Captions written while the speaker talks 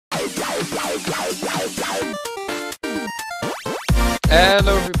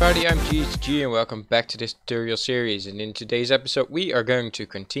Hello everybody, I'm GHG and welcome back to this tutorial series, and in today's episode we are going to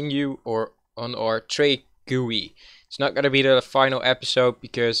continue on our trade GUI. It's not going to be the final episode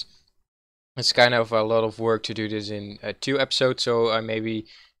because it's kind of a lot of work to do this in 2 episodes, so I may be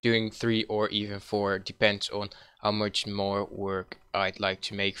doing 3 or even 4, depends on how much more work I'd like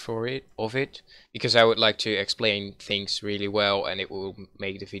to make of it, because I would like to explain things really well and it will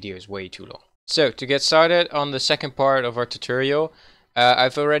make the videos way too long. So to get started on the second part of our tutorial,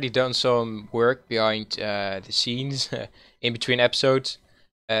 I've already done some work behind the scenes in between episodes.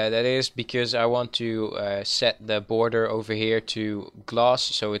 That is because I want to set the border over here to glass,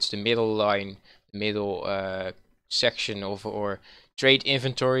 so it's the middle line, the middle section of our trade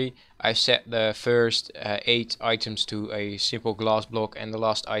inventory. I've set the first 8 items to a simple glass block and the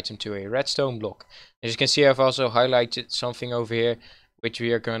last item to a redstone block. As you can see, I've also highlighted something over here which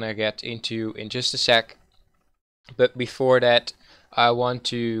we are gonna get into in just a sec. But before that, I want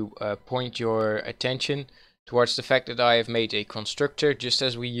to point your attention towards the fact that I have made a constructor, just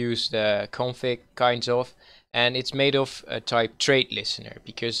as we use the config kinds of, and it's made of a type trade listener,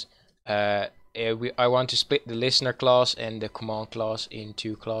 because I want to split the listener class and the command class in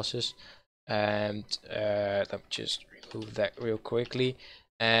 2 classes. And let me just remove that real quickly.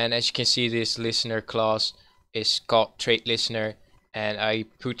 And as you can see, this listener class is called trade listener, and I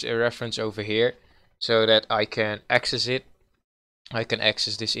put a reference over here so that I can access it. I can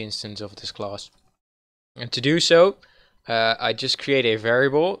access this instance of this class, and to do so I just create a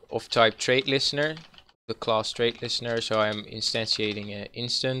variable of type trade listener, the class trade listener. So I'm instantiating an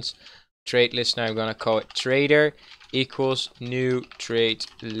instance trade listener. I'm gonna call it trader equals new trade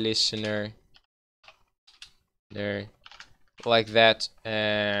listener there, like that,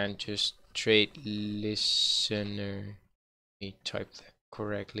 and just trade listener. Let me type that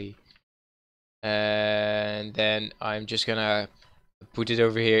correctly, and then I'm just gonna put it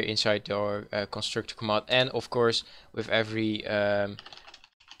over here inside our constructor command. And of course, with every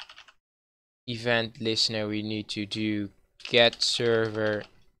event listener, we need to do get server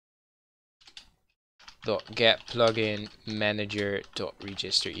dot get plugin manager dot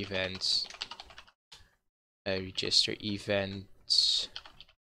register events, register events,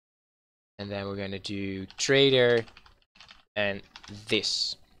 and then we're gonna do trader and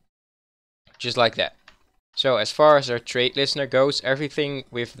this, just like that. So as far as our trade listener goes, everything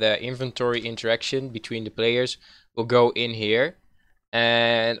with the inventory interaction between the players will go in here.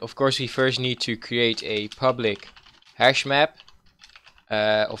 And of course, we first need to create a public hash map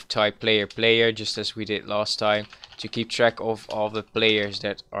of type player player, just as we did last time, to keep track of all the players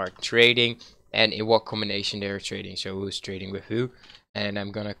that are trading and in what combination they are trading, so who's trading with who. And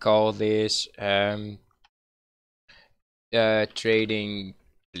I'm gonna call this trading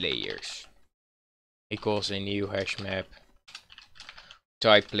players equals a new hash map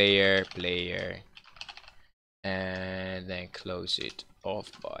type player player, and then close it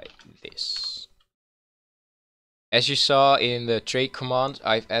off by this. As you saw in the trade command,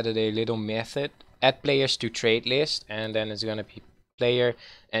 I've added a little method, add players to trade list, and then it's gonna be player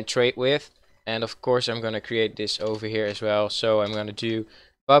and trade with. And of course I'm gonna create this over here as well, so I'm gonna do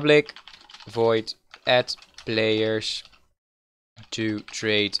public void add players to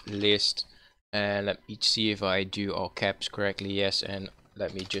trade list. And let me see if I do all caps correctly. Yes, and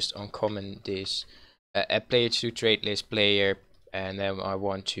let me just uncomment this. Add player to trade list player, and then I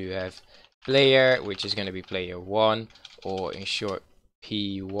want to have player, which is going to be player 1, or in short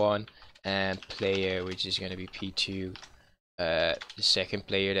P1, and player, which is going to be P2, the second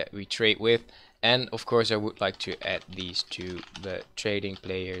player that we trade with. And of course I would like to add these to the trading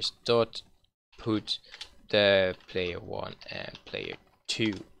players dot put the player 1 and player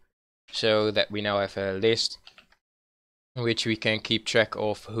 2. So that we now have a list which we can keep track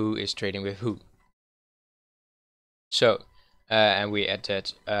of who is trading with who. So and we add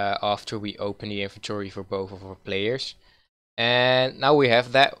that after we open the inventory for both of our players. And now we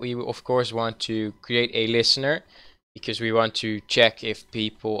have that, we of course want to create a listener, because we want to check if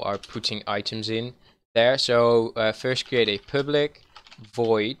people are putting items in there. So first create a public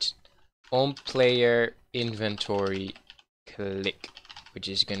void on player inventory click, which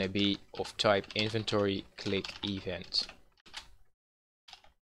is going to be of type inventory click event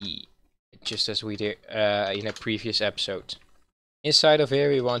E, just as we did in a previous episode. Inside of here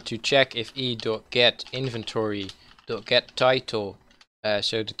we want to check if e.get inventory.get title,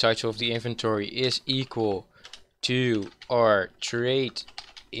 so the title of the inventory is equal to our trade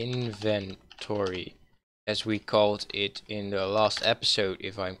inventory, as we called it in the last episode,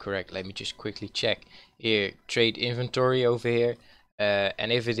 if I'm correct. Let me just quickly check here. Trade inventory over here,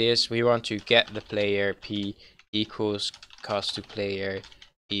 and if it is, we want to get the player p equals cast to player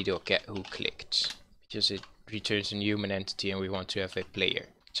e.get who clicked, because it returns a human entity and we want to have a player.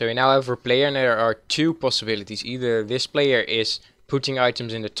 So we now have our player, and there are two possibilities. Either this player is putting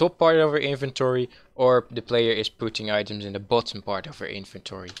items in the top part of our inventory, or the player is putting items in the bottom part of our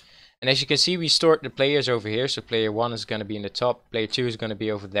inventory. And as you can see, we stored the players over here, so player 1 is going to be in the top, player 2 is going to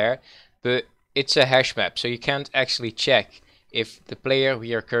be over there, but it's a hash map, so you can't actually check if the player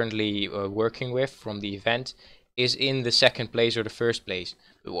we are currently working with from the event is in the second place or the first place.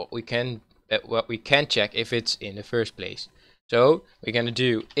 But what we can check if it's in the first place. So we're going to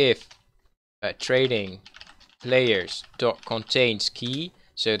do if trading players dot contains key,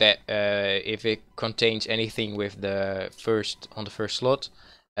 so that if it contains anything with the first slot,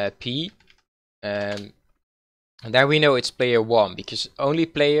 p, and then we know it's player 1, because only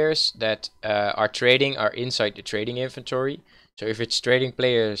players that are trading are inside the trading inventory. So if it's trading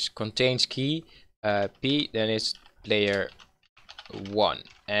players contains key p, then it's player 1,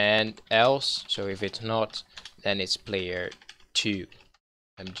 and else, so if it's not, then it's player 2.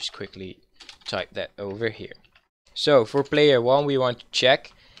 Let me just quickly type that over here. So for player 1, we want to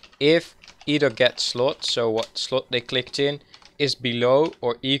check if e.get slot, so what slot they clicked in, is below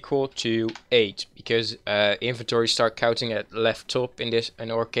or equal to 8, because inventories start counting at left top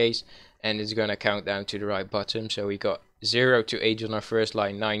in our case, and it's gonna count down to the right bottom. So we got 0 to 8 on our first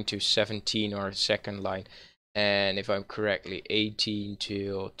line, 9 to 17 on our second line, and if I'm correctly 18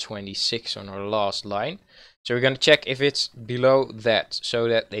 to 26 on our last line. So we're gonna check if it's below that, so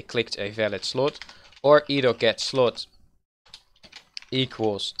that they clicked a valid slot, or e.get slot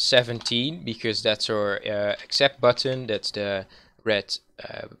equals 17, because that's our accept button, that's the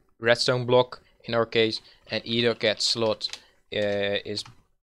redstone block in our case, and e.get slot is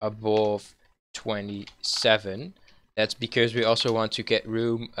above 27. That's because we also want to get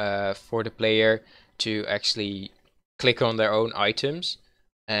room for the player to actually click on their own items,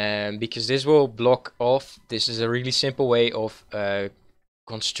 and because this will block off, this is a really simple way of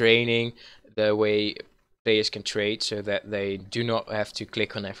constraining the way players can trade, so that they do not have to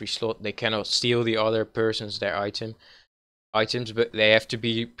click on every slot. They cannot steal the other person's items, but they have to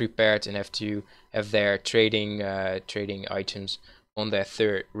be prepared and have to have their trading items on their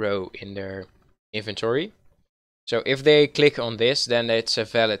third row in their inventory. So if they click on this, then it's a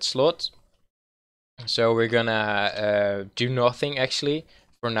valid slot. So we're gonna do nothing actually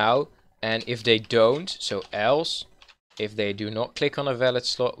for now, and if they don't, so else, if they do not click on a valid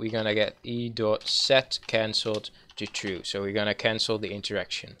slot, we're gonna get e.set cancelled to true. So we're gonna cancel the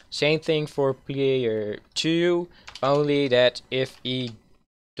interaction. Same thing for player 2, only that if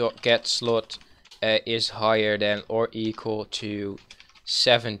e.get slot is higher than or equal to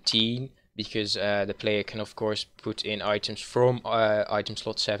 17, because the player can of course put in items from item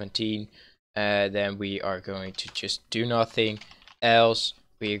slot 17, then we are going to just do nothing. Else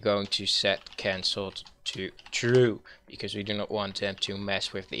we are going to set cancelled to true, because we do not want them to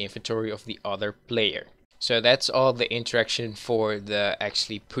mess with the inventory of the other player. So that's all the interaction for the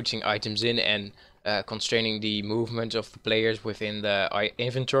actually putting items in and constraining the movement of the players within the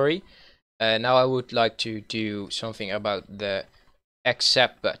inventory. Now I would like to do something about the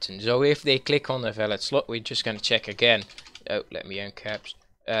accept button. So if they click on a valid slot, we're just going to check again. Oh, let me uncaps.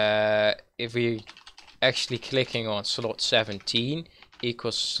 If we actually clicking on slot 17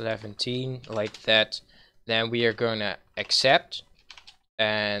 equals 17 like that, then we are going to accept,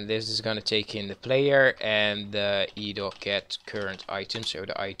 and this is going to take in the player and the e.get current item, so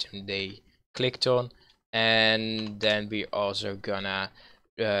the item they clicked on, and then we also gonna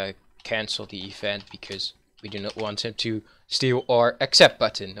cancel the event, because we do not want them to steal our accept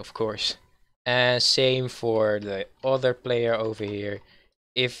button, of course. And same for the other player over here.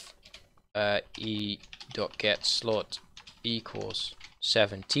 If e.get slot equals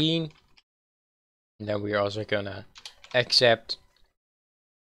 17, then we're also gonna accept,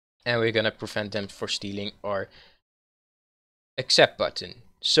 and we're gonna prevent them for stealing our accept button.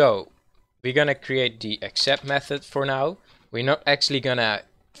 So we're gonna create the accept method for now. We're not actually gonna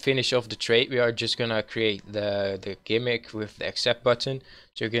finish off the trade, we are just gonna create the gimmick with the accept button.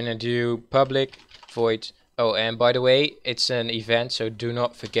 So you're gonna do public void. Oh, and by the way, it's an event, so do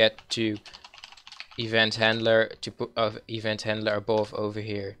not forget to event handler, to put event handler above over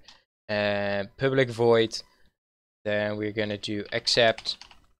here, and public void. Then we're gonna do accept,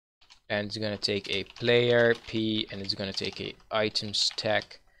 and it's gonna take a player p, and it's gonna take a items tag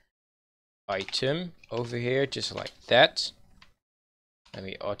item over here, just like that. Let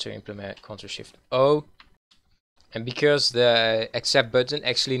me auto implement Ctrl Shift O, and because the accept button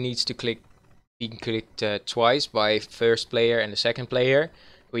actually needs to click being clicked twice by first player and the second player,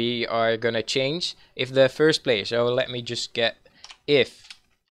 we are gonna change if the first player, so let me just get if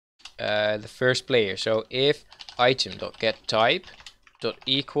the first player, so if item.getType dot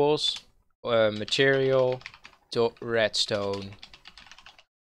equals material dot redstone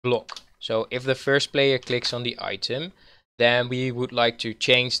block. So if the first player clicks on the item, then we would like to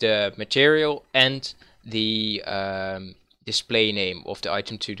change the material and the display name of the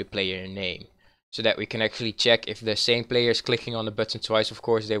item to the player name, so that we can actually check if the same player is clicking on the button twice. Of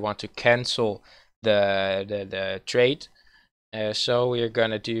course, they want to cancel the trade. So we are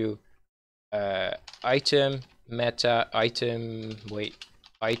gonna do item meta item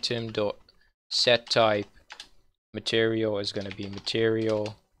dot set type material is gonna be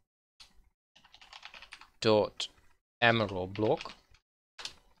material dot emerald block,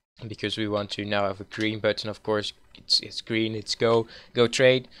 because we want to now have a green button. Of course, it's green, it's go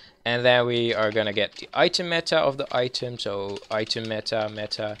trade. And then we are gonna get the item meta of the item, so item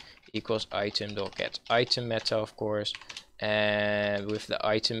meta equals item dot get item meta, of course. And with the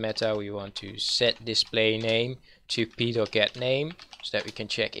item meta, we want to set display name to p.getName, so that we can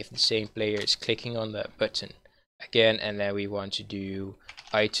check if the same player is clicking on the button again. And then we want to do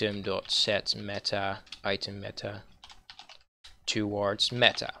item.set meta item meta towards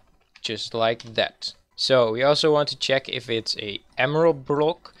meta, just like that. So we also want to check if it's a emerald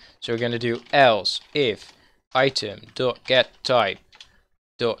block, so we're going to do else if item.getType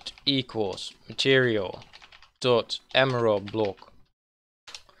dot equals material dot emerald block,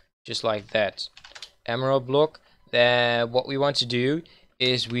 just like that, emerald block. Then what we want to do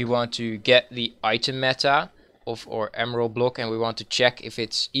is we want to get the item meta of our emerald block, and we want to check if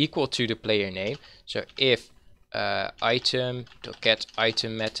it's equal to the player name. So if item.get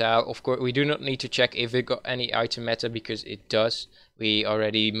item meta, of course we do not need to check if it got any item meta, because it does. We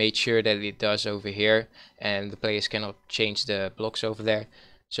already made sure that it does over here, and the players cannot change the blocks over there.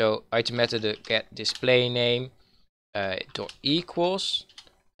 So item meta to get display name dot equals,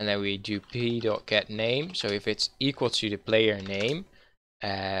 and then we do p.getName. So if it's equal to the player name,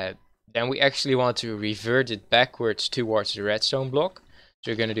 then we actually want to revert it backwards towards the redstone block.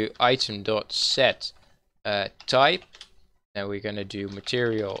 So we're going to do item.set type, and we're going to do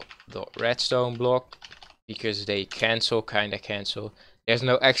material.redstone block, because they cancel, kind of cancel. There's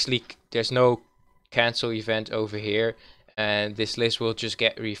no cancel event over here, and this list will just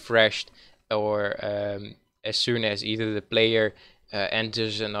get refreshed, or as soon as either the player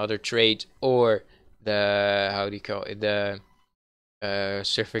enters another trade, or the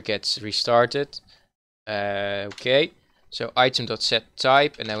server gets restarted. Okay, so item.set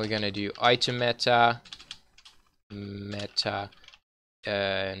type, and then we're gonna do item meta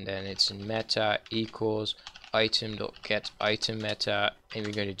and then it's meta equals item.get item meta, and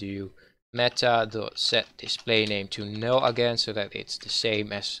we're gonna do meta.set display name to null again, so that it's the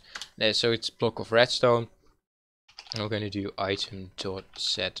same as so it's block of redstone. And we're going to do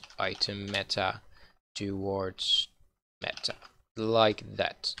item.set item meta towards meta, like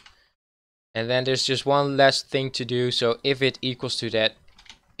that. And then there's just one last thing to do. So if it equals to that,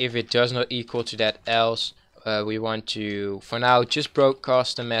 if it does not equal to that else, we want to, for now, just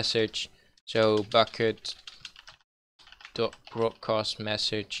broadcast a message. So Bukkit dot broadcast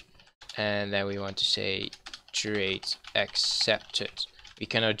message, and then we want to say trade accepted. We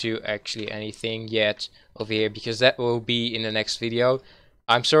cannot do actually anything yet over here, because that will be in the next video.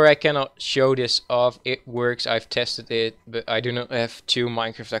 I'm sorry I cannot show this off. It works, I've tested it, but I do not have 2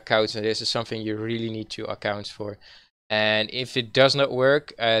 Minecraft accounts, and this is something you really need to account for. And if it does not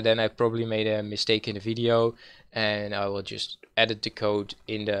work, then I probably made a mistake in the video, and I will just edit the code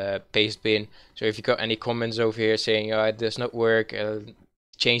in the paste bin. So if you got any comments over here saying, oh, it does not work,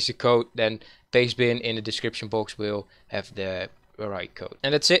 change the code, then paste bin in the description box will have the right code.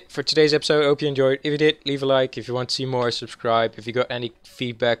 And that's it for today's episode. I hope you enjoyed. If you did, leave a like. If you want to see more, subscribe. If you got any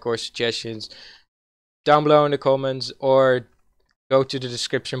feedback or suggestions, down below in the comments, or go to the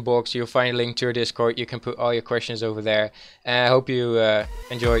description box. You'll find a link to our Discord. You can put all your questions over there. And I hope you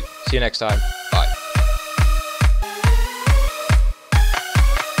enjoyed. See you next time.